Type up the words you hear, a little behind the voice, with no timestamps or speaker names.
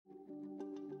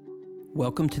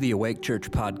Welcome to the Awake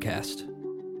Church podcast.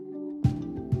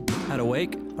 At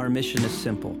Awake, our mission is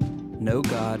simple: know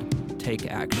God,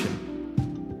 take action.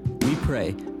 We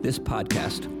pray this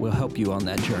podcast will help you on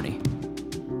that journey.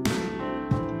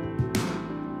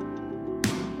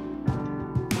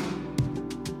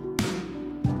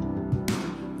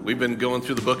 We've been going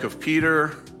through the book of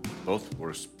Peter.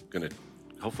 We're going to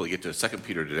hopefully get to 2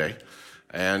 Peter today.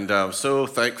 And I'm so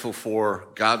thankful for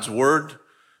God's word,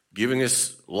 giving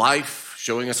us life,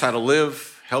 showing us how to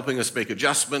live, helping us make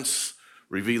adjustments,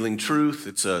 revealing truth.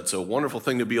 It's a wonderful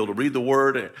thing to be able to read the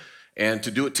word and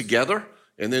to do it together.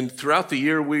 And then throughout the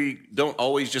year, we don't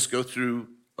always just go through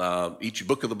each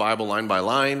book of the Bible line by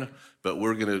line, but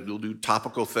we'll do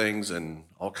topical things and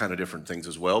all kind of different things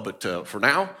as well. But for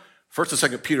now, 1st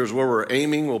and 2nd Peter is where we're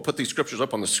aiming. We'll put these scriptures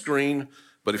up on the screen,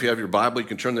 but if you have your Bible, you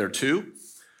can turn there too.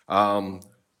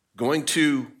 Going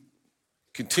to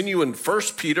continue in 1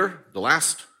 Peter, the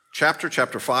last chapter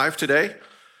 5 today.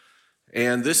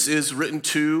 And this is written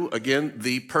to, again,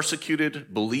 the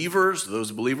persecuted believers,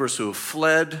 those believers who have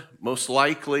fled, most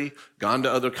likely, gone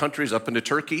to other countries, up into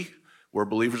Turkey, where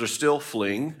believers are still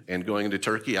fleeing and going into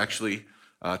Turkey, actually,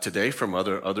 today from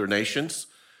other nations.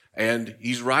 And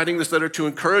he's writing this letter to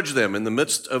encourage them in the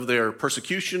midst of their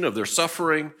persecution, of their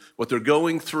suffering, what they're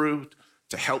going through,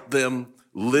 to help them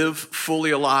live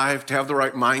fully alive, to have the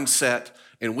right mindset.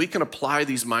 And we can apply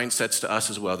these mindsets to us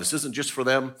as well. This isn't just for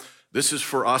them. This is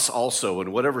for us also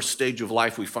in whatever stage of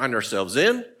life we find ourselves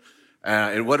in,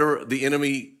 and whatever the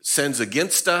enemy sends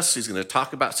against us. He's going to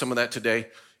talk about some of that today.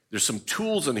 There's some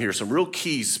tools in here, some real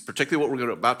keys, particularly what we're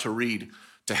about to read,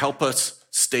 to help us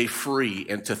stay free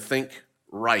and to think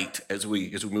right as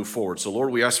we move forward. So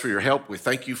Lord, we ask for your help. We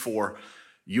thank you for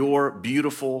your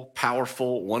beautiful,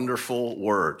 powerful, wonderful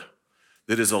word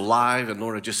that is alive. And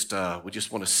Lord, we just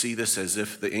want to see this as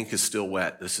if the ink is still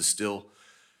wet. This is still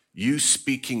you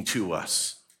speaking to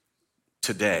us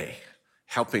today,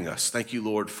 helping us. Thank you,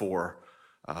 Lord, for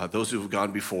those who have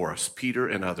gone before us, Peter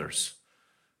and others,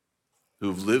 who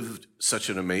have lived such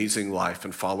an amazing life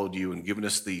and followed you and given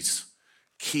us these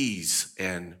keys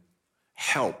and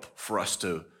help for us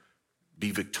to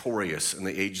be victorious in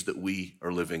the age that we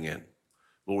are living in.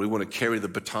 Lord, we want to carry the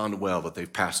baton well that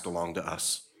they've passed along to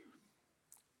us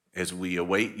as we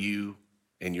await you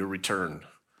and your return.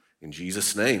 In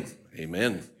Jesus' name,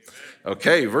 amen.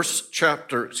 Okay,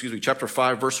 chapter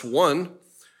 5, verse 1.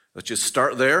 Let's just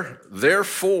start there.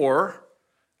 Therefore,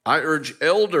 I urge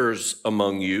elders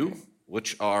among you,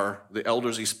 which are the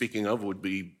elders he's speaking of, would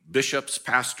be bishops,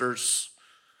 pastors,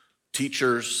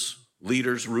 teachers,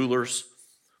 leaders, rulers,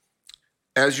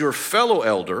 as your fellow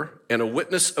elder and a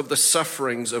witness of the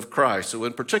sufferings of Christ. So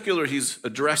in particular, he's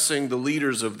addressing the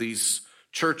leaders of these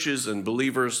churches and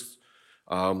believers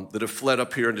that have fled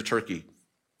up here into Turkey.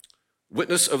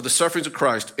 Witness of the sufferings of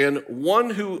Christ, and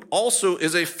one who also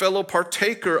is a fellow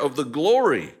partaker of the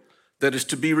glory that is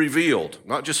to be revealed.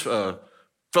 Not just a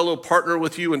fellow partner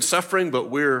with you in suffering, but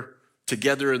we're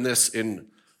together in this in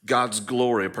God's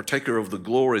glory, a partaker of the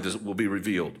glory that will be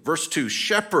revealed. Verse 2,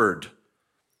 shepherd,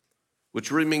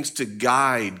 which really means to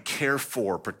guide, care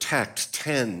for, protect,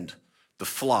 tend the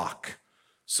flock.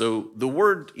 So the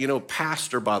word,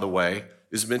 pastor, by the way,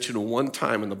 is mentioned one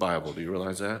time in the Bible. Do you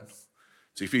realize that?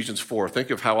 It's Ephesians 4. Think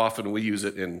of how often we use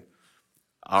it in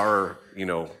our,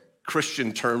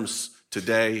 Christian terms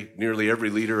today. Nearly every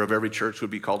leader of every church would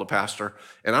be called a pastor.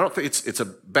 And I don't think it's a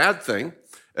bad thing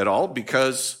at all,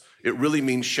 because it really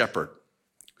means shepherd.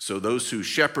 So those who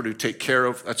shepherd, who take care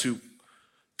of, that's who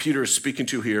Peter is speaking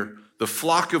to here. The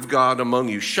flock of God among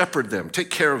you, shepherd them, take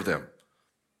care of them.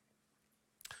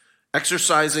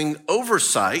 Exercising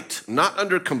oversight, not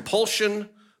under compulsion,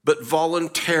 but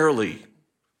voluntarily.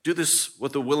 Do this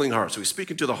with a willing heart. So he's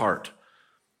speaking to the heart.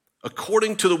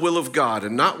 According to the will of God,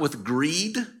 and not with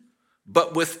greed,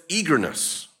 but with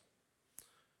eagerness,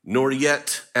 nor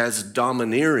yet as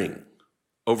domineering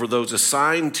over those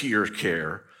assigned to your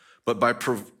care, but by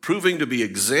proving to be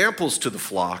examples to the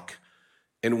flock.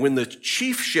 And when the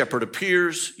chief shepherd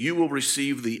appears, you will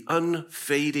receive the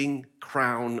unfading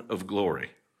crown of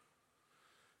glory.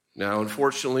 Now,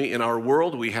 unfortunately, in our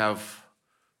world, we have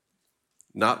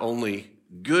not only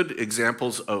good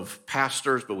examples of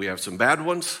pastors, but we have some bad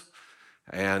ones.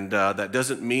 And that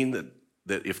doesn't mean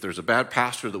that if there's a bad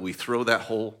pastor that we throw that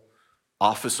whole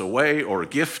office away or a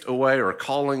gift away or a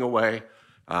calling away.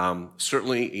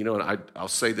 Certainly, and I'll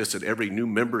say this at every new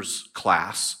members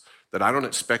class, that I don't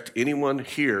expect anyone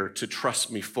here to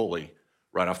trust me fully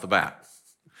right off the bat.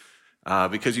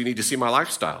 Because you need to see my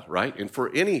lifestyle, right? And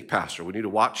for any pastor, we need to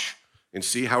watch and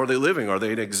see how are they living. Are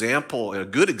they an example, a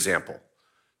good example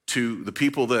to the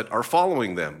people that are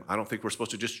following them. I don't think we're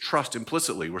supposed to just trust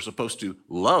implicitly. We're supposed to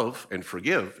love and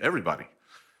forgive everybody.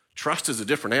 Trust is a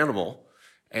different animal.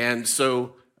 And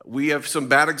so we have some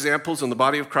bad examples in the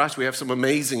body of Christ. We have some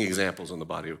amazing examples in the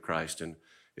body of Christ. And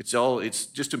it's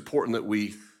just important that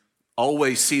we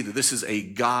always see that this is a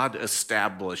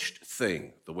God-established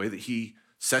thing, the way that he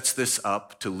sets this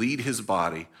up to lead his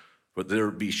body, but there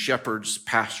be shepherds,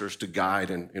 pastors to guide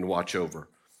and watch over.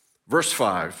 Verse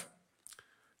 5,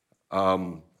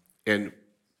 and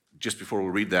just before we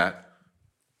read that,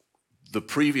 the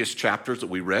previous chapters that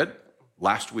we read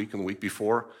last week and the week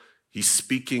before, he's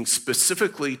speaking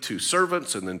specifically to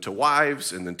servants and then to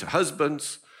wives and then to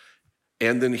husbands.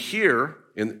 And then here,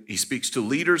 he speaks to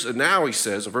leaders, and now he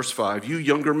says, in verse 5, you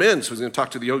younger men, so he's going to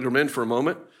talk to the younger men for a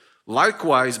moment,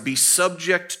 likewise be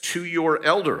subject to your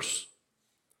elders.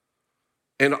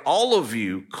 And all of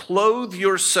you clothe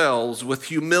yourselves with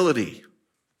humility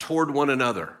toward one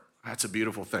another. That's a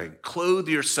beautiful thing. Clothe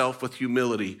yourself with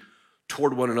humility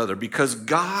toward one another, because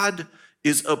God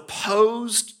is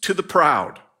opposed to the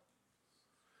proud.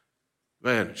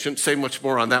 Man, shouldn't say much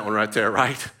more on that one right there,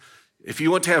 right? If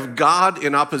you want to have God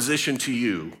in opposition to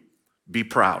you, be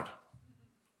proud.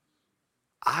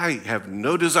 I have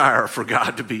no desire for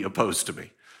God to be opposed to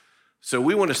me. So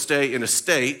we want to stay in a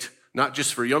state, not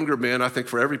just for younger men, I think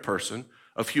for every person,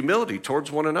 of humility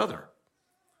towards one another,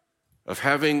 of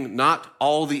having not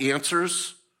all the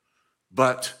answers,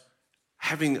 but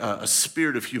having a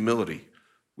spirit of humility.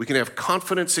 We can have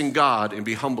confidence in God and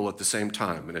be humble at the same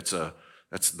time, and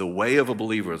that's the way of a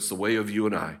believer. It's the way of you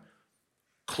and I.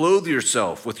 Clothe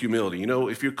yourself with humility. You know,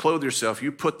 if you clothe yourself,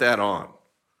 you put that on.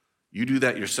 You do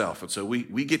that yourself. And so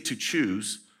we get to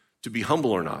choose to be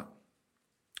humble or not.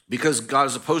 Because God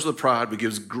is opposed to the proud, but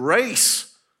gives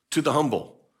grace to the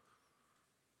humble.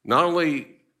 Not only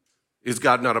is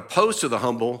God not opposed to the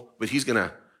humble, but he's going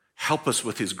to help us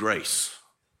with his grace.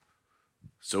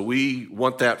 So we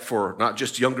want that for not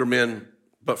just younger men,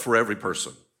 but for every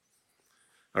person.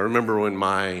 I remember in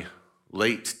my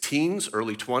late teens,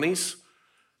 early 20s,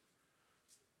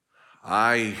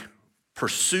 I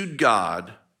pursued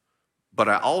God, but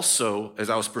I also,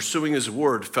 as I was pursuing his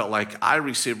word, felt like I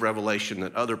received revelation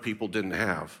that other people didn't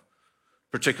have,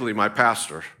 particularly my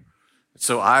pastor.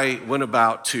 So I went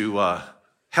about to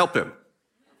help him.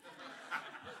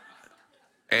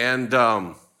 And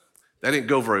that didn't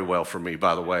go very well for me,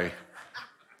 by the way.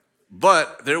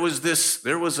 But there was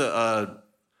a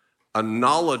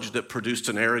knowledge that produced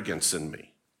an arrogance in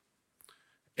me.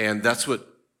 And that's what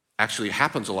actually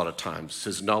happens a lot of times.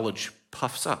 His knowledge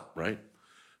puffs up, right?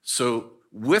 So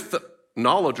with the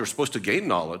knowledge, we're supposed to gain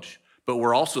knowledge, but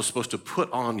we're also supposed to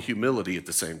put on humility at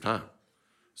the same time.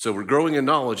 So we're growing in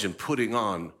knowledge and putting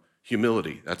on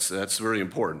humility. That's very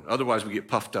important. Otherwise, we get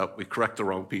puffed up, we correct the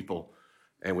wrong people,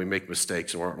 and we make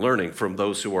mistakes, and we're learning from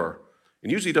those who are.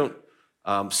 And usually don't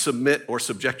submit or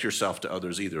subject yourself to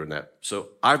others either in that. So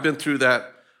I've been through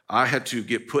that. I had to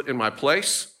get put in my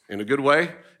place in a good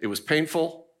way. It was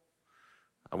painful.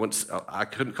 I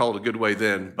couldn't call it a good way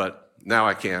then, but now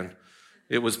I can.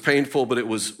 It was painful, but it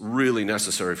was really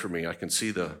necessary for me. I can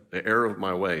see the error of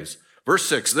my ways. Verse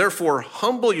 6, therefore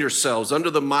humble yourselves under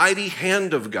the mighty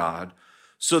hand of God,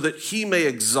 so that he may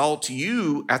exalt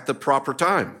you at the proper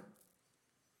time.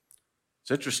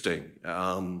 It's interesting.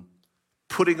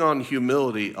 Putting on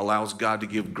humility allows God to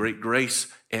give great grace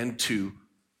and to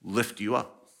lift you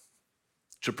up.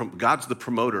 God's the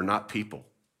promoter, not people.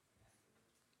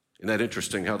 Isn't that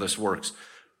interesting how this works?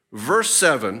 Verse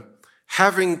 7,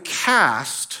 having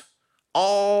cast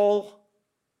all,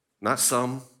 not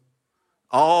some,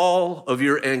 all of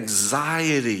your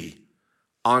anxiety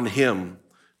on him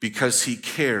because he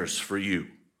cares for you.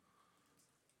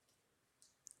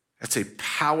 That's a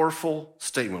powerful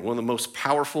statement, one of the most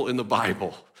powerful in the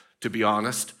Bible, to be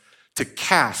honest. To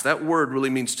cast, that word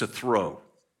really means to throw.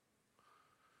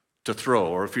 To throw,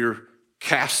 or if you're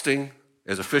casting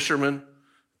as a fisherman,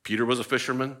 Peter was a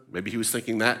fisherman. Maybe he was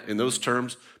thinking that in those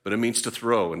terms, but it means to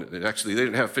throw. And actually, they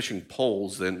didn't have fishing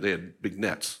poles then. They had big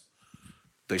nets.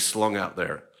 They slung out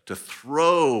there. To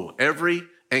throw every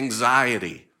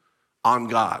anxiety on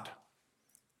God.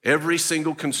 Every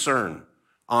single concern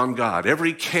on God.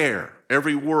 Every care,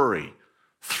 every worry.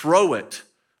 Throw it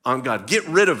on God. Get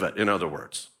rid of it, in other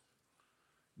words.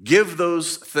 Give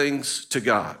those things to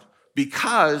God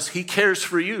because he cares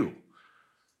for you.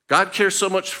 God cares so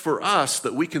much for us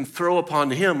that we can throw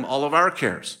upon him all of our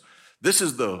cares. This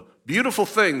is the beautiful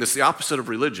thing that's the opposite of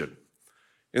religion.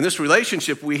 In this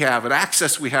relationship we have and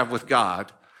access we have with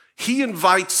God, he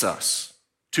invites us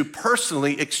to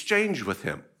personally exchange with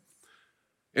him.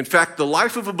 In fact, the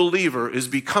life of a believer is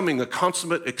becoming a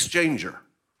consummate exchanger.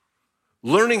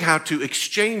 learning how to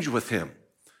exchange with him,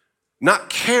 not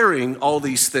carrying all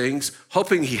these things,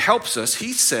 hoping he helps us.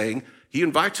 He's saying, he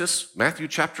invites us, Matthew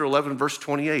chapter 11, verse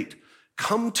 28,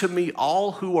 come to me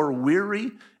all who are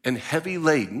weary and heavy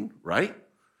laden, right?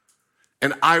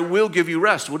 And I will give you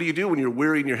rest. What do you do when you're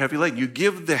weary and you're heavy laden? You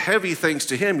give the heavy things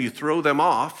to him, you throw them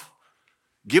off,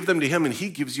 give them to him, and he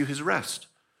gives you his rest.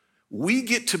 We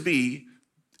get to be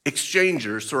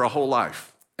exchangers through our whole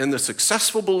life. And the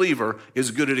successful believer is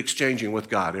good at exchanging with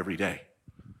God every day.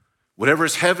 Whatever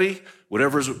is heavy,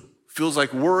 whatever feels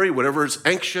like worry, whatever is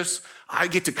anxious, I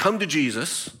get to come to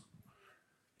Jesus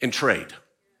and trade.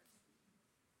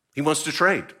 He wants to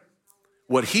trade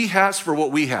what he has for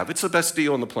what we have. It's the best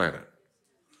deal on the planet.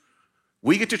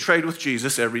 We get to trade with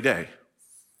Jesus every day.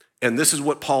 And this is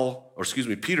what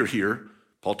Peter here,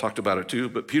 Paul talked about it too,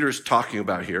 but Peter's talking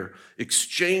about here,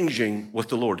 exchanging with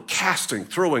the Lord, casting,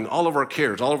 throwing all of our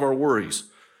cares, all of our worries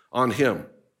on him.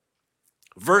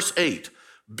 Verse 8,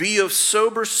 be of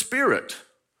sober spirit.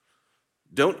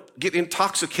 Don't get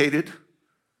intoxicated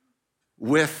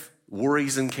with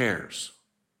worries and cares.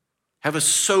 Have a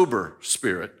sober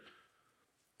spirit.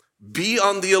 Be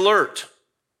on the alert.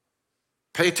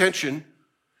 Pay attention.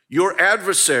 Your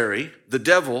adversary, the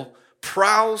devil,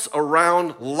 prowls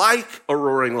around like a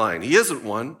roaring lion. He isn't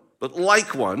one, but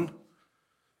like one,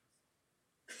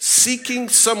 seeking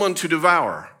someone to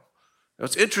devour. Now,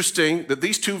 it's interesting that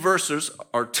these two verses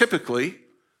are typically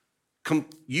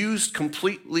used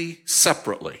completely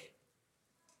separately.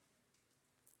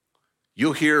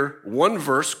 You'll hear one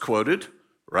verse quoted,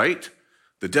 right?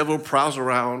 The devil prowls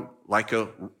around like a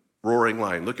roaring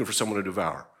lion, looking for someone to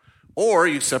devour. Or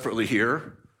you separately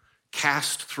hear,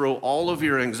 throw all of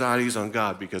your anxieties on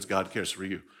God because God cares for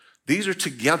you. These are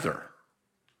together.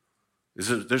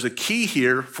 There's a key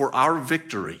here for our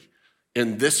victory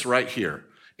in this right here,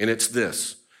 and it's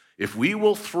this. If we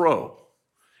will throw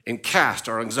and cast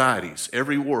our anxieties,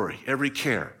 every worry, every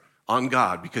care on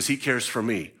God because he cares for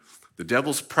me, the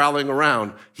devil's prowling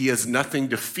around. He has nothing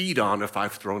to feed on if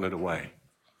I've thrown it away.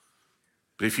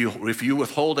 But if you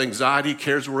withhold anxiety,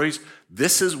 cares, worries,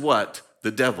 this is what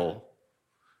the devil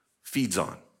feeds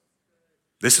on.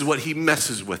 This is what he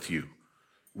messes with you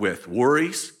with: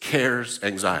 worries, cares,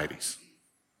 anxieties.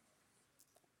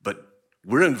 But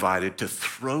we're invited to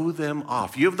throw them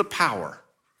off. You have the power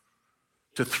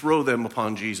to throw them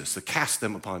upon Jesus, to cast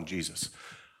them upon Jesus.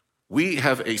 We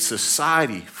have a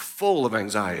society full of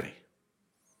anxiety,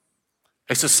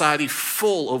 a society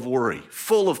full of worry,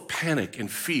 full of panic and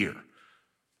fear,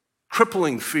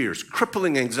 crippling fears,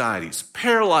 crippling anxieties,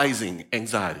 paralyzing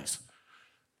anxieties.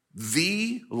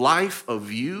 The life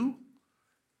of you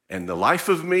and the life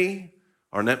of me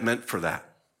are not meant for that.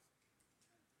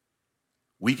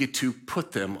 We get to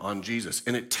put them on Jesus.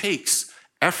 And it takes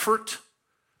effort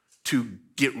to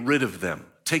get rid of them.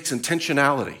 It takes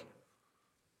intentionality. It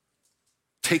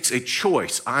takes a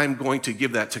choice. I'm going to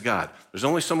give that to God. There's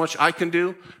only so much I can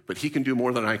do, but he can do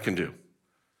more than I can do.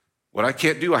 What I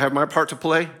can't do, I have my part to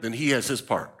play, then he has his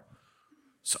part.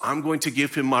 So I'm going to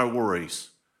give him my worries.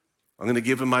 I'm going to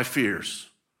give him my fears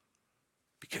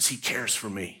because he cares for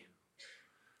me.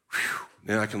 Whew,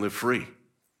 then I can live free.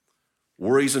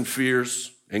 Worries and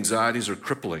fears, anxieties are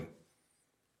crippling.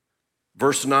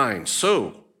 Verse 9,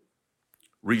 so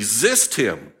resist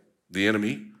him, the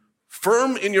enemy,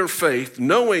 firm in your faith,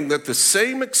 knowing that the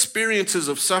same experiences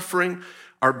of suffering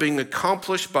are being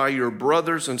accomplished by your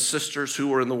brothers and sisters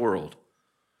who are in the world.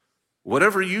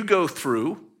 Whatever you go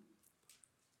through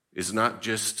is not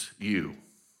just you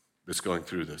that's going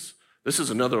through this. This is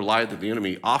another lie that the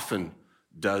enemy often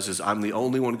does, is I'm the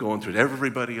only one going through it.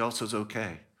 Everybody else is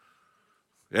okay.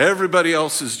 Everybody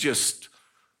else is just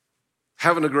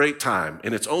having a great time,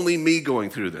 and it's only me going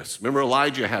through this. Remember,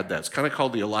 Elijah had that. It's kind of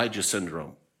called the Elijah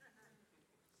syndrome.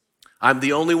 I'm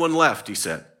the only one left, he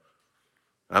said.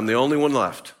 I'm the only one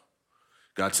left.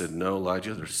 God said, no,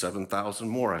 Elijah, there's 7,000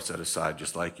 more I set aside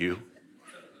just like you.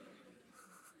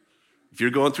 If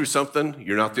you're going through something,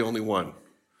 you're not the only one.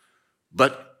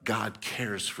 But God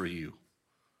cares for you,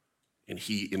 and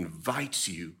he invites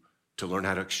you to learn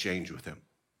how to exchange with him.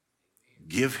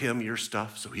 Give him your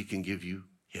stuff so he can give you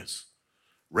his.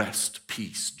 Rest,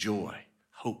 peace, joy,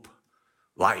 hope,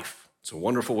 life. It's a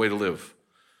wonderful way to live.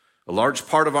 A large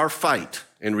part of our fight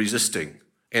and resisting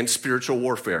and spiritual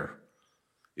warfare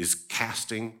is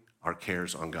casting our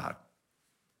cares on God.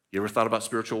 You ever thought about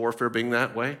spiritual warfare being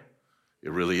that way?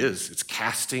 It really is. It's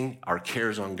casting our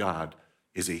cares on God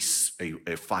is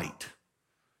a fight.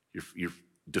 You're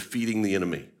defeating the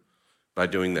enemy by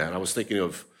doing that. I was thinking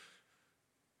of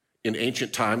in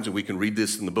ancient times, and we can read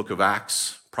this in the book of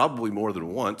Acts, probably more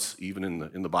than once, even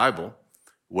in the Bible,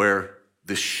 where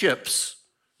the ships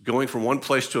going from one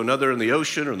place to another in the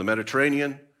ocean or the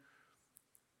Mediterranean,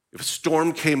 if a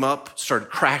storm came up, started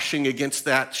crashing against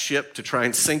that ship to try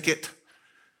and sink it,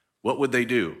 what would they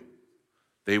do?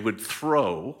 They would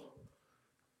throw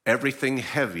everything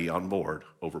heavy on board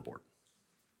overboard.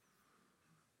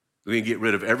 They get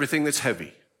rid of everything that's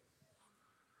heavy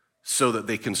so that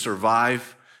they can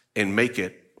survive and make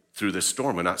it through this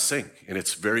storm and not sink. And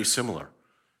it's very similar.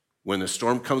 When the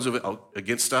storm comes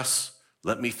against us,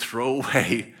 let me throw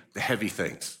away the heavy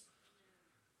things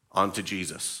onto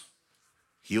Jesus.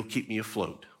 He'll keep me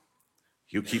afloat.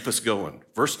 He'll keep us going.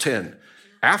 Verse 10,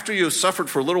 after you have suffered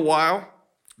for a little while,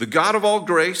 the God of all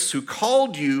grace, who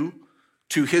called you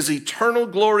to his eternal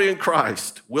glory in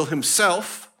Christ, will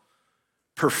himself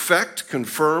perfect,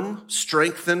 confirm,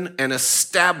 strengthen, and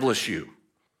establish you.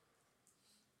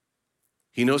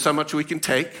 He knows how much we can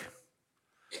take.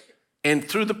 And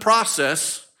through the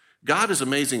process, God is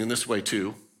amazing in this way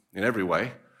too, in every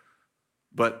way.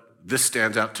 But this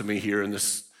stands out to me here, and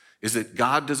this is that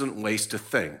God doesn't waste a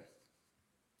thing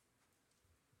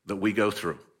that we go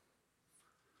through.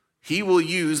 He will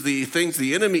use the things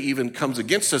the enemy even comes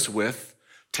against us with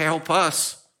to help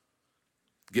us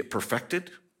get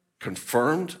perfected,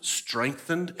 confirmed,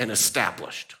 strengthened, and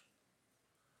established.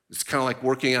 It's kind of like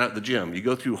working out at the gym. You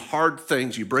go through hard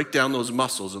things, you break down those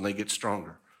muscles, and they get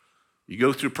stronger. You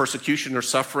go through persecution or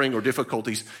suffering or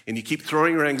difficulties, and you keep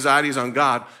throwing your anxieties on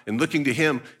God and looking to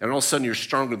him, and all of a sudden you're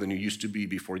stronger than you used to be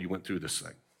before you went through this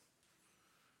thing.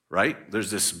 Right?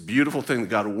 There's this beautiful thing that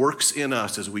God works in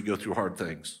us as we go through hard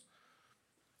things.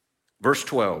 Verse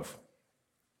 12.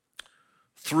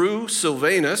 Through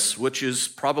Silvanus, which is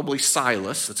probably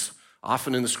Silas, it's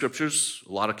often in the scriptures,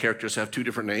 a lot of characters have two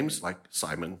different names, like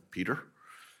Simon, Peter,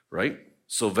 right?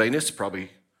 Silvanus,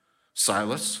 probably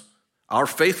Silas. Our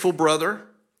faithful brother,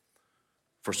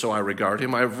 for so I regard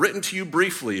him, I have written to you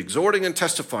briefly, exhorting and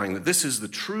testifying that this is the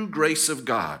true grace of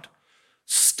God.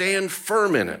 Stand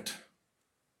firm in it.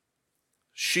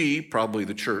 She, probably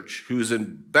the church, who is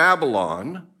in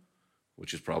Babylon,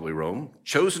 which is probably Rome,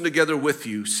 chosen together with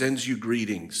you, sends you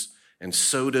greetings, and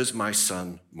so does my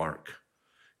son Mark.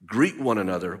 Greet one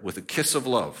another with a kiss of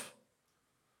love.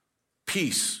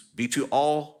 Peace be to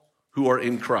all who are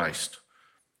in Christ.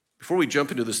 Before we jump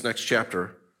into this next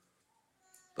chapter,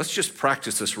 let's just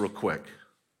practice this real quick,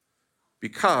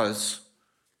 because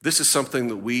this is something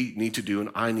that we need to do and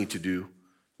I need to do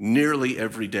nearly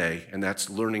every day, and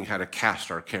that's learning how to cast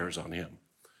our cares on him.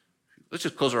 Let's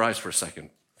just close our eyes for a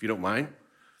second, if you don't mind,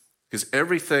 because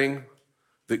everything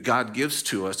that God gives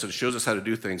to us and shows us how to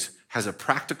do things has a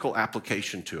practical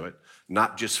application to it,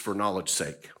 not just for knowledge's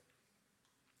sake.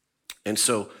 And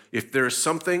so if there's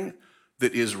something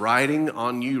that is riding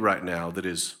on you right now that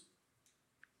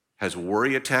has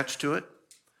worry attached to it,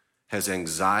 has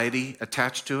anxiety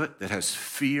attached to it, that has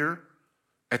fear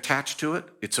attached to it,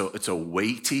 it's a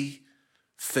weighty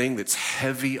thing that's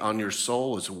heavy on your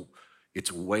soul,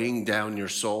 it's weighing down your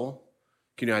soul.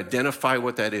 Can you identify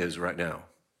what that is right now?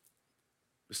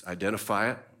 Just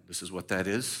identify it. This is what that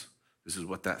is. This is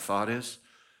what that thought is.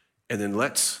 And then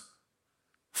let's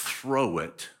throw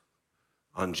it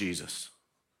on Jesus.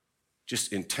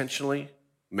 Just intentionally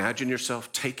imagine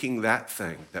yourself taking that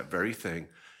thing, that very thing,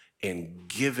 and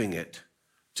giving it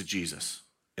to Jesus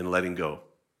and letting go.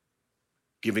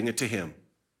 Giving it to him.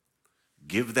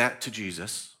 Give that to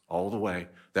Jesus all the way.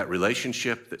 That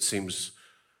relationship that seems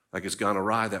like it's gone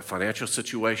awry, that financial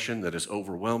situation that is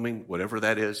overwhelming, whatever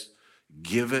that is,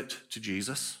 give it to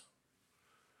Jesus.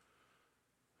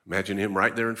 Imagine him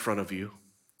right there in front of you.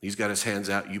 He's got his hands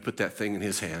out. You put that thing in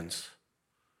his hands.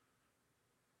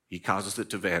 He causes it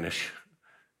to vanish,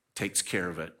 takes care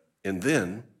of it. And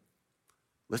then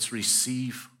let's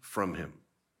receive from him.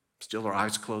 Still our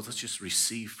eyes closed. Let's just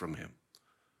receive from him.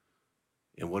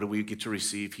 And what do we get to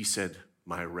receive? He said,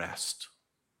 my rest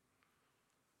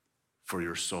for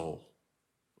your soul,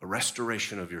 a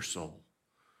restoration of your soul.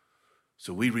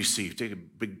 So we receive, take a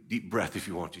big deep breath if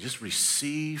you want to. Just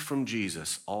receive from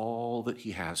Jesus all that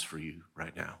he has for you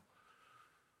right now.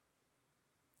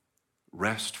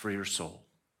 Rest for your soul.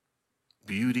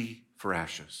 Beauty for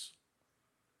ashes.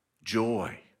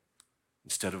 Joy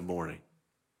instead of mourning.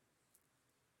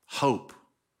 Hope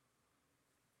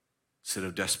instead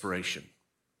of desperation.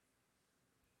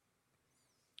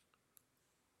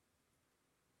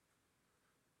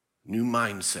 New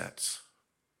mindsets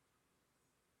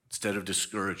instead of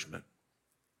discouragement.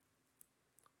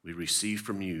 We receive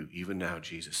from you even now,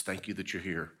 Jesus. Thank you that you're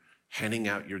here, handing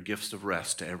out your gifts of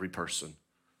rest to every person.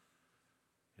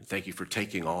 And thank you for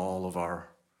taking all of our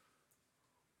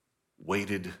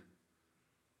weighted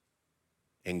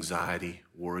anxiety,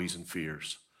 worries, and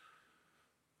fears.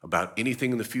 about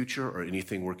anything in the future or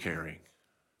anything we're carrying.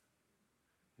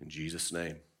 In Jesus'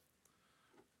 name.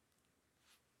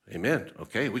 Amen.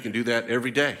 Okay, we can do that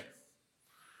every day.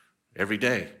 Every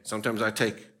day. Sometimes I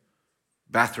take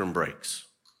bathroom breaks.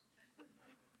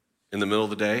 In the middle of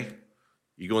the day,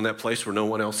 you go in that place where no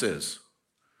one else is.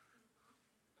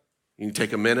 You can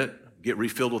take a minute, get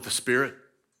refilled with the Spirit,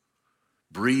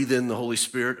 breathe in the Holy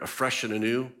Spirit afresh and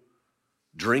anew,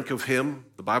 drink of Him,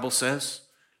 the Bible says.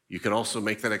 You can also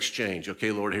make that exchange.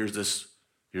 Okay, Lord, here's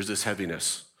this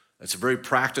heaviness. That's a very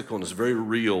practical and it's a very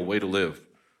real way to live.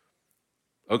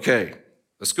 Okay,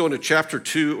 let's go into chapter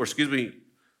 2,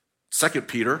 2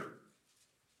 Peter.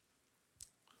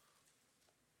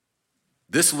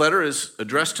 This letter is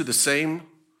addressed to the same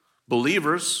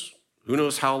believers. Who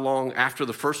knows how long after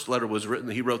the first letter was written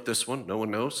that he wrote this one? No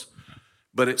one knows.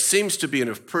 But it seems to be in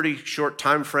a pretty short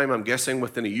time frame, I'm guessing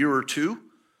within a year or two.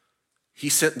 He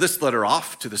sent this letter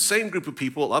off to the same group of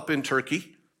people up in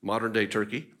Turkey, modern-day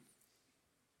Turkey.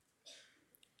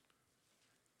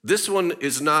 This one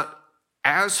is not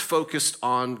as focused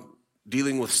on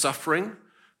dealing with suffering,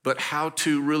 but how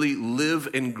to really live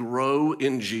and grow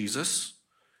in Jesus.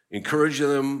 Encourage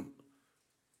them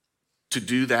to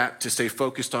do that, to stay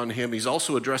focused on Him. He's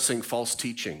also addressing false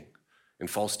teaching and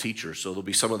false teachers, so there'll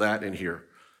be some of that in here.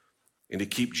 And to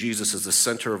keep Jesus as the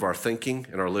center of our thinking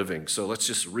and our living. So let's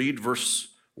just read verse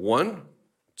 1,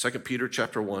 2 Peter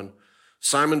chapter 1.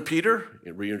 Simon Peter,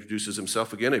 it reintroduces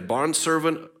himself again, a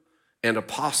bondservant and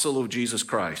apostle of Jesus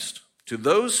Christ, to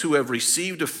those who have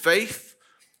received a faith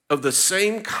of the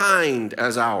same kind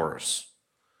as ours,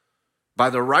 by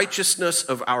the righteousness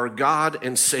of our God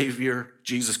and Savior,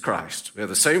 Jesus Christ. We have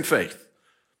the same faith.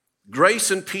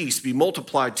 Grace and peace be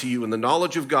multiplied to you in the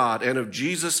knowledge of God and of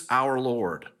Jesus our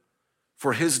Lord.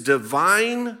 For His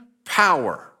divine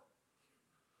power,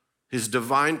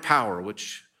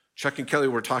 which Chuck and Kelly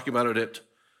were talking about it at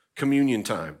communion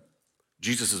time.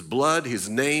 Jesus' blood, His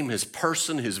name, His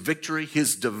person, His victory,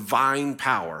 His divine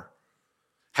power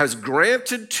has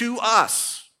granted to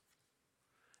us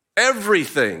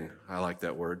everything, I like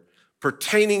that word,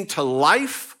 pertaining to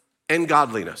life and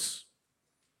godliness.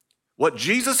 What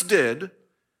Jesus did,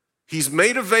 He's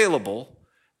made available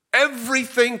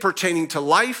everything pertaining to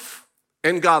life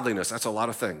and godliness. That's a lot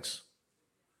of things.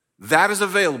 That is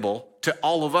available to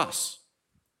all of us.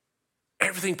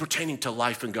 Everything pertaining to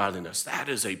life and godliness. That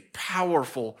is a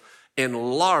powerful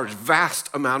and large, vast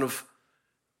amount of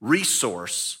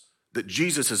resource that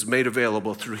Jesus has made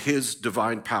available through His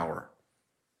divine power.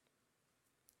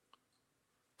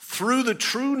 Through the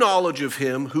true knowledge of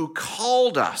Him who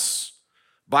called us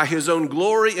by His own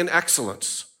glory and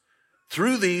excellence.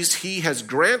 Through these, He has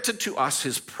granted to us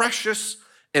His precious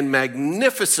and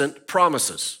magnificent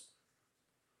promises.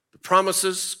 The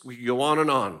promises, we can go on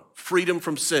and on. Freedom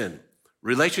from sin,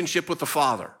 relationship with the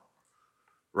Father,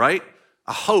 right?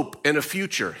 A hope and a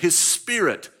future, His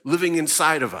Spirit living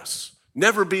inside of us,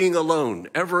 never being alone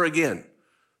ever again.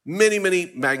 Many,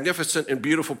 many magnificent and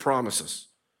beautiful promises.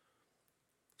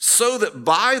 So that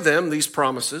by them, these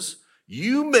promises,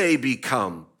 you may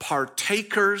become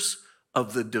partakers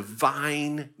of the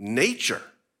divine nature.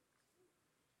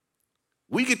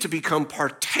 We get to become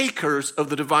partakers of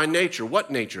the divine nature.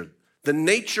 What nature? The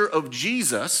nature of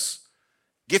Jesus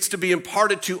gets to be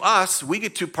imparted to us. We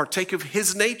get to partake of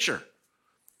His nature.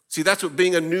 See, that's what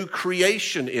being a new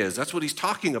creation is. That's what he's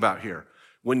talking about here.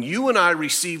 When you and I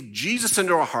received Jesus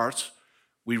into our hearts,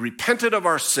 we repented of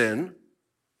our sin,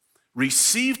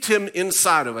 received Him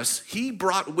inside of us. He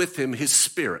brought with Him His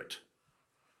Spirit.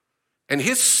 And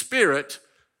His Spirit,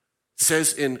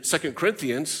 says in 2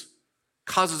 Corinthians,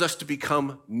 causes us to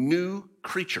become new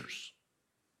creatures,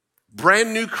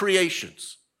 brand new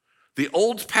creations. The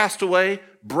old's passed away,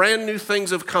 brand new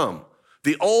things have come.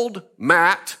 The old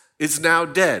Matt is now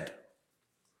dead.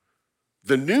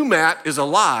 The new Matt is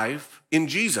alive in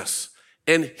Jesus,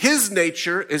 and His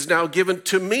nature is now given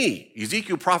to me.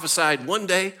 Ezekiel prophesied one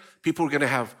day people are going to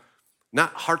have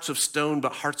not hearts of stone,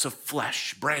 but hearts of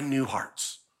flesh, brand new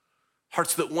hearts,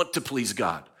 hearts that want to please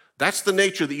God. That's the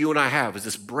nature that you and I have, is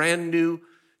this brand new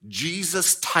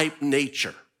Jesus-type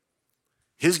nature.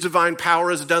 His divine power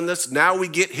has done this. Now we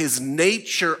get His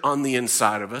nature on the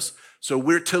inside of us, so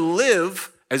we're to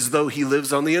live as though He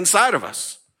lives on the inside of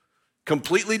us.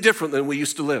 Completely different than we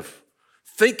used to live.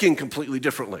 Thinking completely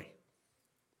differently.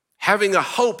 Having a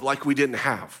hope like we didn't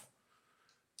have.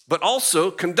 But also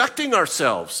conducting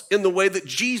ourselves in the way that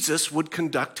Jesus would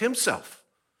conduct Himself.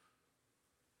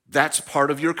 That's part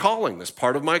of your calling. That's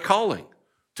part of my calling,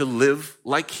 to live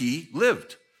like He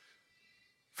lived.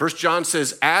 1 John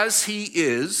says, as He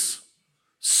is,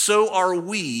 so are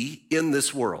we in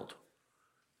this world.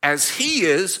 As he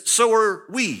is, so are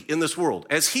we in this world.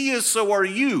 As he is, so are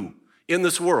you in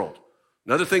this world.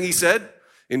 Another thing he said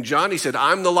in John, he said,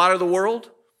 I'm the light of the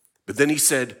world. But then he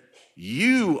said,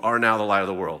 you are now the light of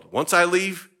the world. Once I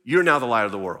leave, you're now the light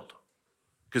of the world.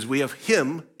 Because we have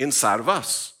him inside of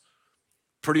us.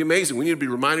 Pretty amazing. We need to be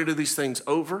reminded of these things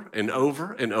over and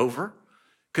over and over.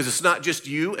 Because it's not just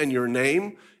you and your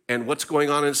name and what's going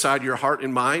on inside your heart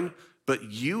and mind,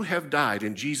 but you have died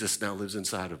and Jesus now lives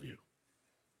inside of you.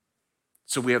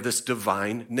 So we have this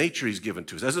divine nature he's given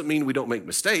to us. Doesn't mean we don't make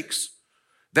mistakes.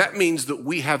 That means that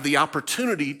we have the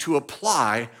opportunity to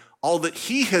apply all that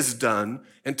he has done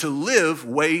and to live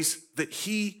ways that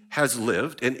he has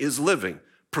lived and is living,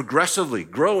 progressively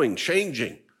growing,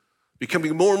 changing,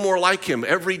 becoming more and more like him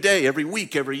every day, every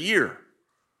week, every year.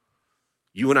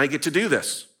 You and I get to do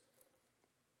this.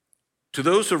 To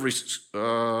those who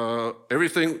have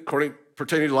everything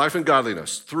pertaining to life and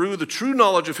godliness, through the true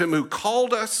knowledge of him who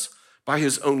called us by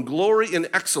his own glory and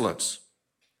excellence.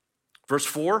 Verse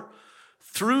 4,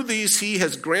 through these he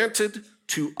has granted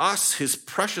to us his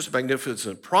precious,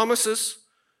 magnificent promises,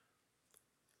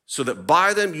 so that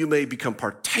by them you may become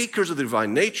partakers of the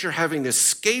divine nature, having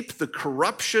escaped the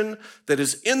corruption that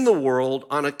is in the world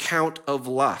on account of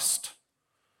lust.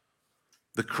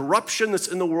 The corruption that's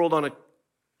in the world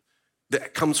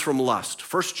that comes from lust.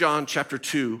 1 John chapter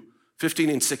 2, 15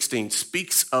 and 16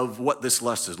 speaks of what this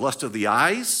lust is. Lust of the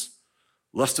eyes,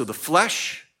 lust of the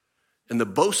flesh, and the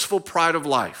boastful pride of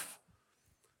life.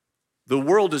 The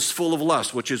world is full of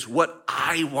lust, which is what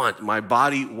I want, my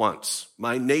body wants,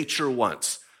 my nature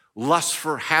wants. Lust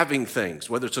for having things,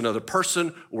 whether it's another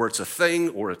person or it's a thing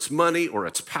or it's money or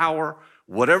it's power,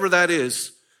 whatever that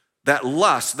is, that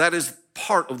lust, that is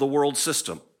part of the world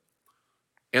system.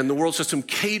 And the world system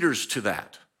caters to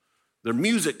that. Their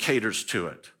music caters to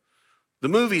it. The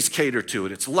movies cater to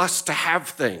it. It's lust to have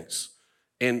things.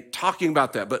 And talking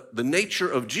about that, but the nature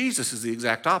of Jesus is the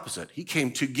exact opposite. He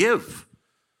came to give,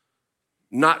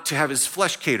 not to have his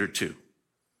flesh catered to.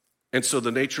 And so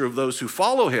the nature of those who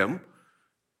follow him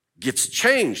gets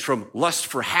changed from lust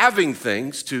for having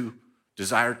things to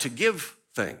desire to give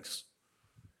things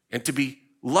and to be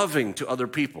loving to other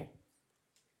people.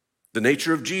 The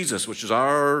nature of Jesus, which is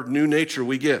our new nature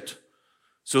we get.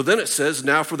 So then it says,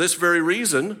 now for this very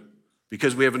reason,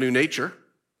 because we have a new nature,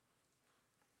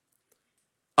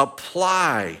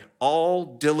 apply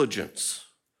all diligence.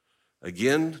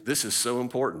 Again, this is so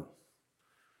important.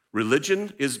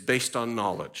 Religion is based on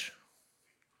knowledge.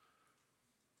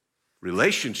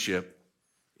 Relationship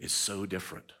is so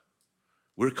different.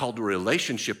 We're called to a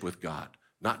relationship with God,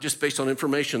 not just based on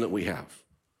information that we have,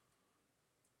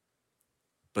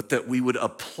 but that we would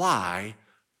apply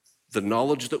the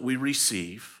knowledge that we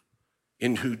receive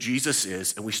in who Jesus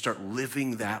is, and we start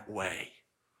living that way.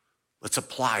 Let's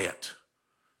apply it.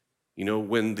 You know,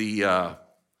 when the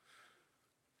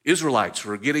Israelites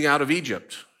were getting out of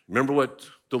Egypt, remember what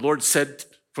the Lord said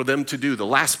for them to do, the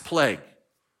last plague.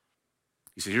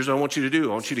 He said, here's what I want you to do.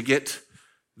 I want you to get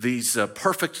these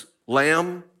perfect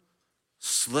lamb,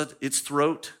 slit its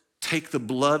throat, take the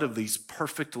blood of these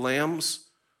perfect lambs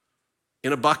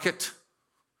in a bucket,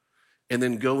 and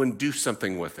then go and do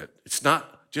something with it. It's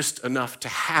not just enough to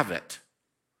have it.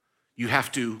 You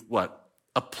have to, what?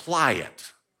 Apply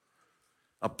it.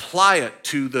 Apply it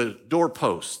to the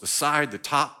doorpost, the side, the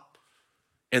top,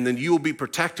 and then you will be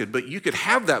protected. But you could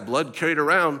have that blood carried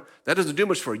around. That doesn't do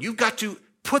much for you. You've got to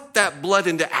put that blood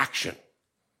into action.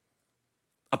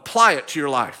 Apply it to your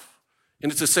life.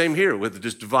 And it's the same here. With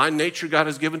this divine nature God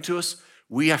has given to us,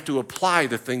 we have to apply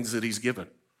the things that he's given.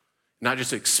 Not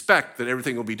just expect that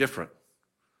everything will be different.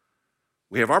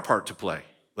 We have our part to play.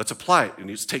 Let's apply it. And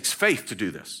it takes faith to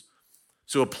do this.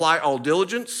 So apply all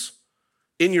diligence.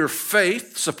 In your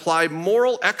faith, supply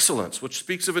moral excellence, which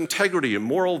speaks of integrity and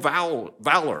moral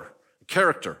valor,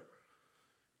 character.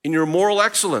 In your moral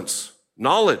excellence,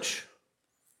 knowledge.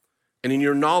 And in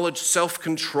your knowledge,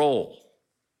 self-control,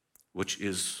 which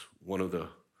is one of the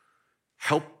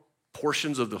help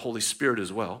portions of the Holy Spirit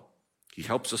as well. He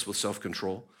helps us with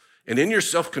self-control. And in your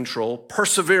self-control,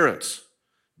 perseverance.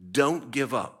 Don't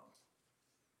give up.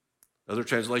 Other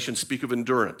translations speak of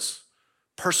endurance.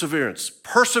 Perseverance.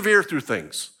 Persevere through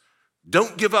things.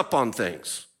 Don't give up on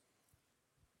things.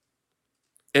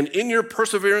 And in your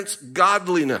perseverance,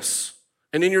 godliness.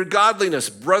 And in your godliness,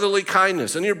 brotherly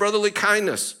kindness. And in your brotherly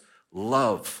kindness,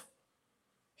 love.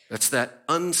 That's that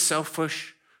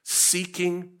unselfish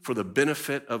seeking for the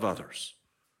benefit of others.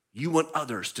 You want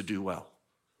others to do well.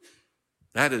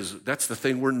 That's the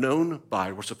thing we're known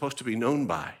by. We're supposed to be known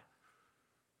by.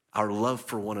 Our love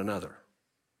for one another.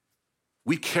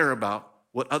 We care about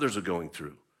what others are going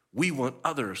through. We want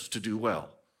others to do well.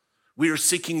 We are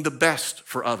seeking the best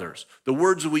for others. The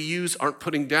words we use aren't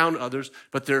putting down others,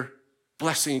 but they're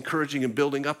blessing, encouraging, and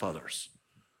building up others.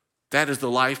 That is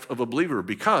the life of a believer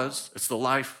because it's the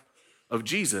life of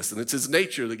Jesus, and it's his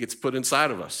nature that gets put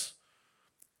inside of us.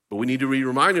 But we need to be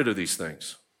reminded of these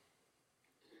things.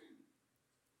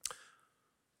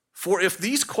 For if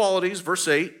these qualities, verse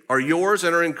 8, are yours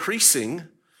and are increasing,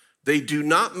 they do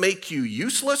not make you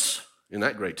useless, isn't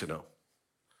that great to know,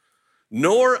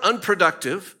 nor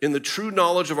unproductive in the true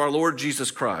knowledge of our Lord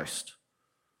Jesus Christ.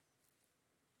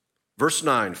 Verse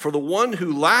 9, for the one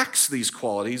who lacks these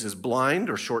qualities is blind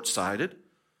or short-sighted,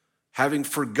 having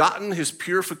forgotten his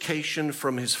purification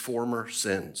from his former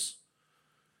sins.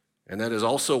 And that is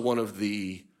also one of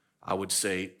the, I would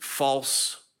say,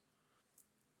 false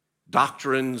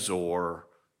doctrines or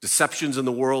deceptions in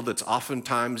the world that's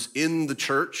oftentimes in the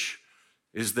church,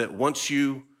 is that once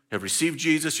you have received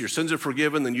Jesus, your sins are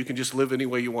forgiven, then you can just live any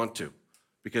way you want to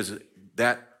because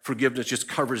that forgiveness just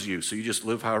covers you, so you just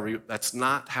live however you. That's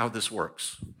not how this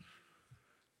works.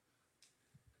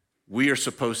 We are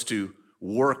supposed to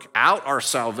work out our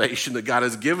salvation that God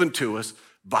has given to us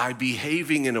by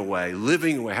behaving in a way,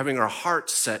 living in a way, having our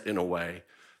hearts set in a way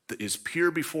that is pure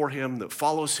before him, that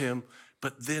follows him,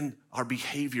 but then our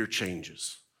behavior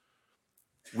changes.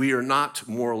 We are not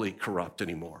morally corrupt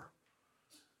anymore.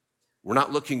 We're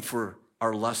not looking for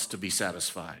our lust to be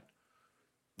satisfied,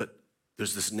 but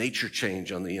there's this nature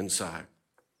change on the inside.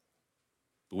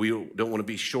 We don't want to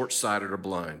be short-sighted or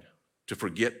blind, to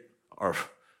forget our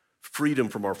freedom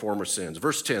from our former sins.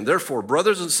 Verse 10, therefore,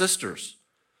 brothers and sisters,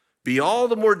 be all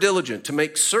the more diligent to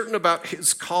make certain about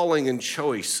his calling and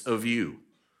choice of you.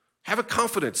 Have a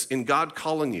confidence in God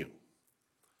calling you.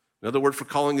 Another word for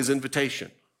calling is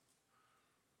invitation.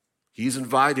 He's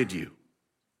invited you,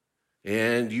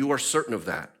 and you are certain of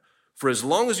that. For as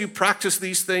long as you practice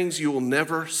these things, you will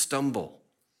never stumble.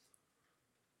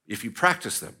 If you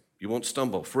practice them, you won't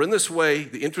stumble. For in this way,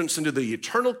 the entrance into the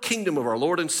eternal kingdom of our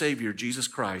Lord and Savior, Jesus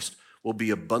Christ, will be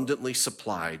abundantly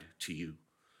supplied to you.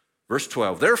 Verse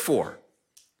 12, therefore,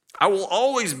 I will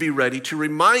always be ready to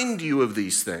remind you of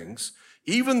these things,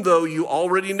 even though you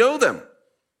already know them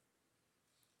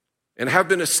and have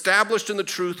been established in the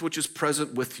truth which is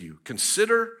present with you.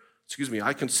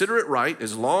 I consider it right,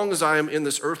 as long as I am in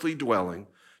this earthly dwelling,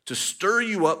 to stir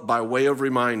you up by way of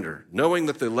reminder, knowing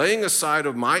that the laying aside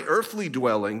of my earthly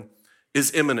dwelling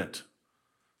is imminent.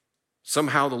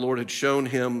 Somehow the Lord had shown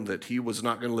him that he was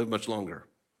not going to live much longer.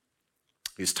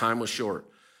 His time was short.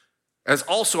 As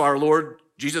also our Lord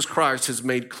Jesus Christ has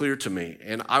made clear to me,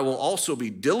 and I will also be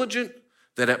diligent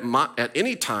that at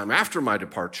any time after my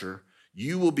departure,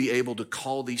 you will be able to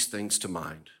call these things to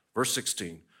mind. Verse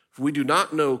 16, for we do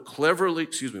not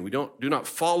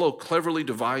follow cleverly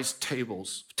devised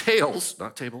tales,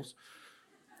 not tables,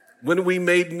 when we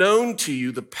made known to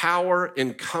you the power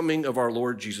and coming of our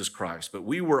Lord Jesus Christ, but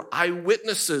we were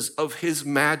eyewitnesses of his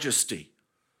majesty.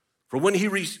 For when he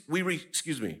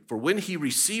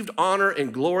received honor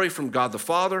and glory from God the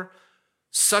Father,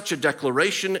 such a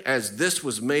declaration as this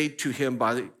was made to him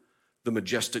by the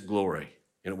majestic glory.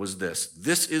 And it was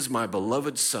this is my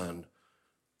beloved Son,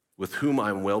 with whom I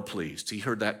am well pleased. He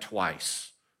heard that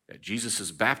twice, at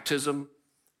Jesus' baptism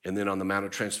and then on the Mount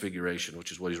of Transfiguration,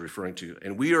 which is what he's referring to.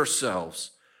 And we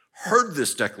ourselves heard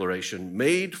this declaration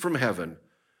made from heaven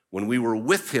when we were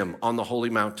with him on the holy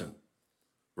mountain.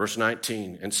 Verse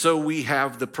 19, and so we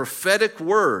have the prophetic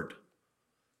word,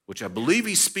 which I believe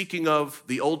he's speaking of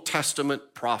the Old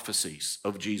Testament prophecies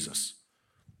of Jesus,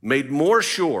 made more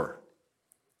sure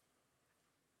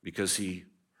because he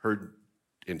heard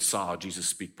and saw Jesus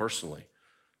speak personally,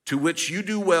 to which you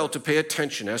do well to pay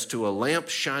attention as to a lamp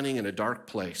shining in a dark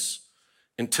place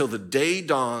until the day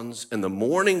dawns and the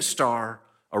morning star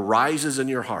arises in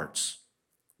your hearts.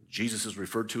 Jesus is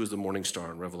referred to as the morning star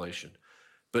in Revelation.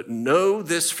 But know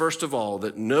this first of all,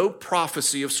 that no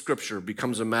prophecy of Scripture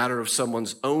becomes a matter of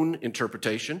someone's own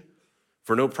interpretation,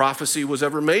 for no prophecy was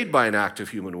ever made by an act of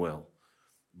human will,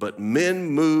 but men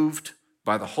moved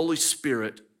by the Holy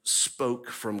Spirit spoke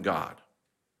from God.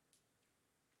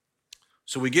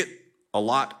 So we get a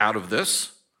lot out of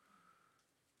this,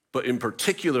 but in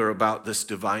particular about this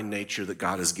divine nature that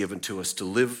God has given to us to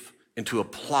live and to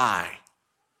apply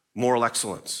moral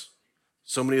excellence.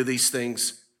 So many of these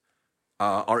things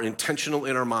are intentional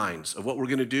in our minds of what we're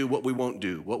going to do, what we won't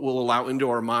do, what we'll allow into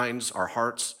our minds, our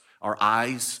hearts, our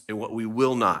eyes, and what we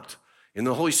will not. And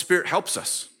the Holy Spirit helps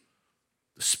us.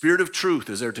 The Spirit of truth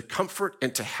is there to comfort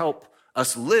and to help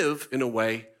us live in a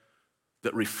way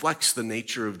that reflects the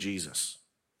nature of Jesus.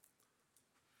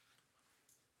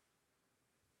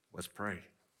 Let's pray.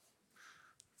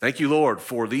 Thank you, Lord,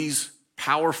 for these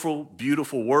powerful,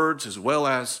 beautiful words, as well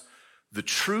as the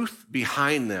truth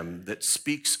behind them that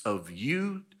speaks of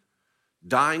you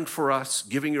dying for us,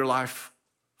 giving your life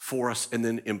for us, and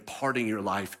then imparting your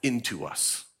life into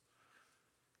us,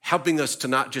 helping us to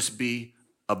not just be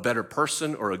a better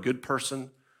person or a good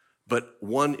person, but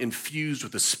one infused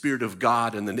with the Spirit of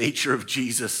God and the nature of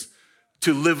Jesus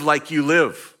to live like you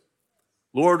live.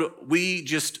 Lord, we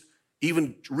just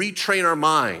even retrain our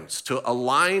minds to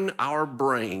align our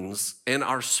brains and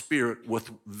our spirit with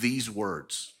these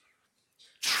words.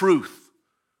 Truth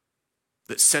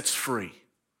that sets free.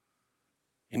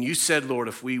 And you said, Lord,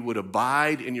 if we would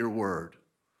abide in your word,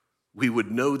 we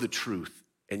would know the truth,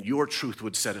 and your truth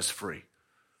would set us free.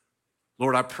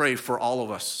 Lord, I pray for all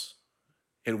of us,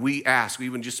 and we ask, we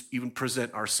even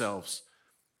present ourselves,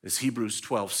 as Hebrews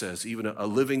 12 says, even a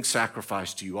living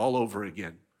sacrifice to you all over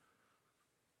again.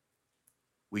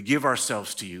 We give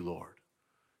ourselves to you, Lord.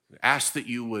 Ask that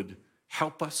you would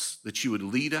help us, that you would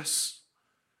lead us,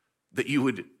 that you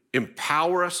would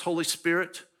empower us, Holy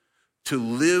Spirit, to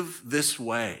live this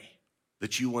way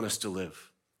that you want us to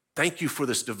live. Thank you for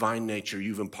this divine nature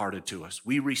you've imparted to us.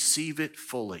 We receive it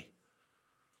fully.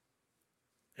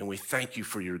 And we thank you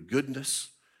for your goodness,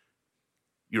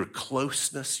 your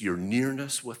closeness, your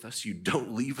nearness with us. You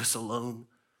don't leave us alone.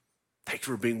 Thank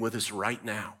you for being with us right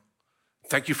now.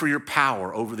 Thank you for your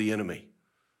power over the enemy.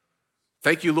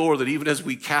 Thank you, Lord, that even as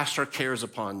we cast our cares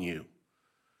upon you,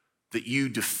 that you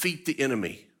defeat the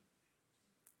enemy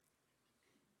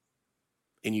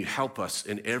and you help us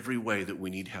in every way that we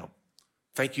need help.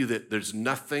 Thank you that there's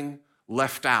nothing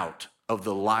left out of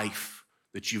the life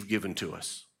that you've given to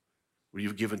us, where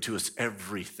you've given to us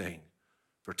everything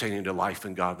pertaining to life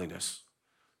and godliness.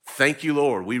 Thank you,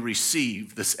 Lord, we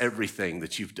receive this everything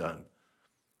that you've done.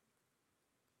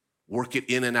 Work it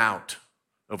in and out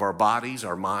of our bodies,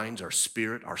 our minds, our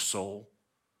spirit, our soul,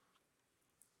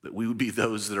 that we would be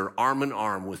those that are arm in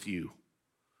arm with you,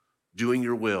 doing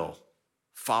your will,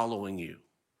 following you,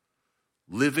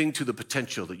 living to the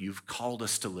potential that you've called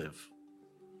us to live.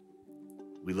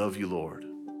 We love you, Lord.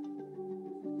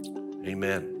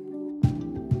 Amen.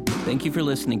 Thank you for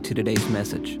listening to today's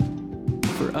message.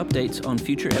 For updates on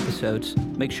future episodes,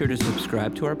 make sure to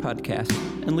subscribe to our podcast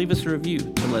and leave us a review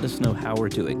to let us know how we're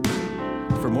doing.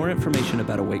 For more information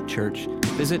about Awake Church,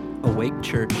 visit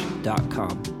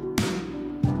awakechurch.com.